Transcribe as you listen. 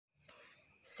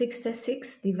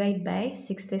66 divided by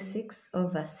 66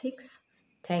 over 6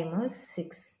 times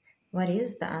 6. What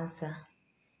is the answer?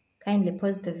 Kindly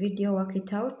pause the video, work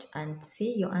it out, and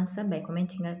see your answer by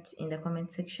commenting it in the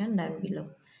comment section down below.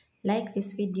 Like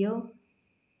this video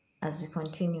as we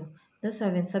continue. Those who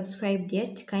haven't subscribed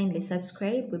yet, kindly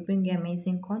subscribe. We bring you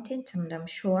amazing content and I'm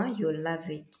sure you'll love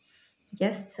it.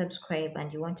 Just subscribe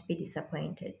and you won't be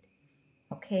disappointed.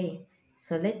 Okay,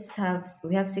 so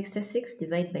we have 66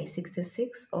 divided by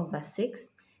 66 over 6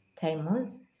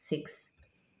 times 6.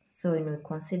 So when we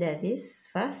consider this,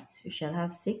 first we shall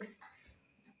have 6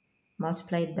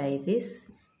 multiplied by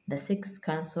this, the 6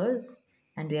 cancels,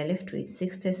 and we are left with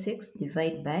 66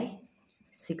 divided by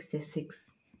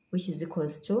 66, which is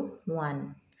equals to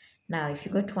 1. Now, if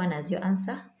you got 1 as your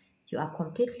answer, you are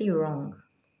completely wrong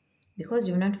because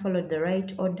you've not followed the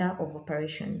right order of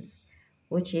operations,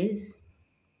 which is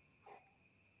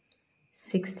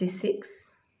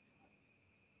 66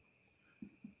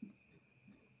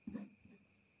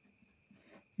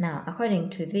 Now,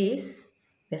 according to this,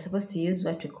 we're supposed to use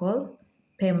what we call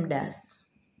PEMDAS.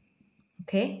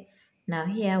 Okay? Now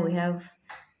here we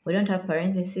don't have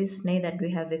parentheses, neither do we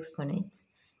have exponents.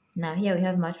 Now here we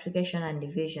have multiplication and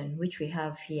division, which we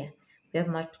have here. We have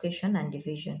multiplication and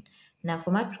division. Now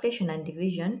for multiplication and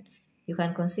division, you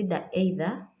can consider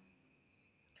either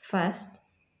first,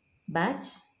 but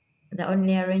the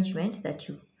only arrangement that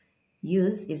you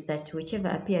use is that whichever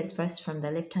appears first from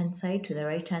the left-hand side to the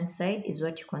right-hand side is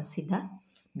what you consider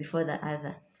before the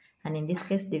other. And in this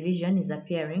case, division is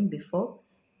appearing before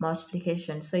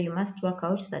multiplication. So you must work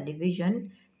out the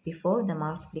division before the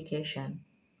multiplication.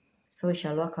 So we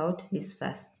shall work out this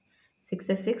first.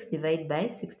 66 divided by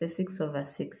 66 over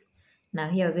 6. Now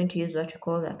here we're going to use what we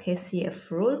call the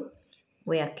KCF rule,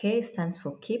 where K stands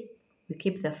for keep. We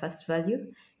keep the first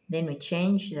value, then we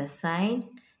change the sign,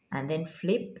 and then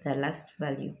flip the last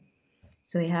value.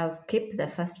 So we have keep the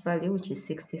first value, which is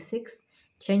 66,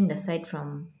 change the side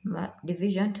from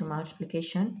division to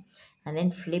multiplication, and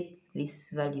then flip this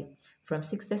value. From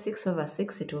 66 over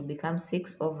 6, it will become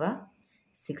 6 over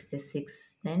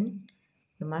 66. Then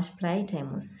we multiply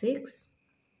times 6.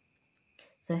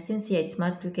 So since here it's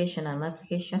multiplication and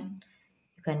multiplication,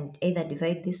 you can either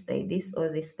divide this by this or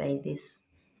this by this.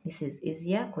 This is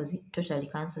easier because it totally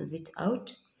cancels it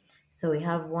out. So we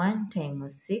have 1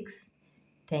 times 6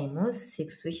 times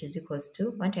 6, which is equals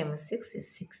to 1 times 6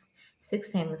 is 6.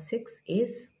 6 times 6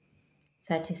 is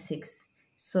 36.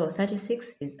 So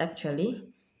 36 is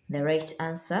actually the right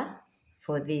answer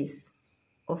for this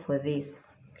or for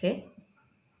this. Okay?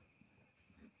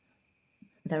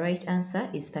 The right answer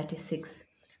is 36.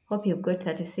 Hope you've got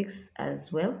 36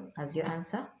 as well as your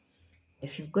answer.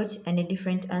 If you've got any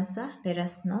different answer, let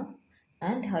us know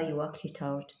and how you worked it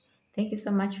out. Thank you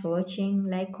so much for watching.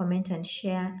 Like, comment, and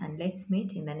share, and let's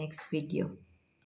meet in the next video.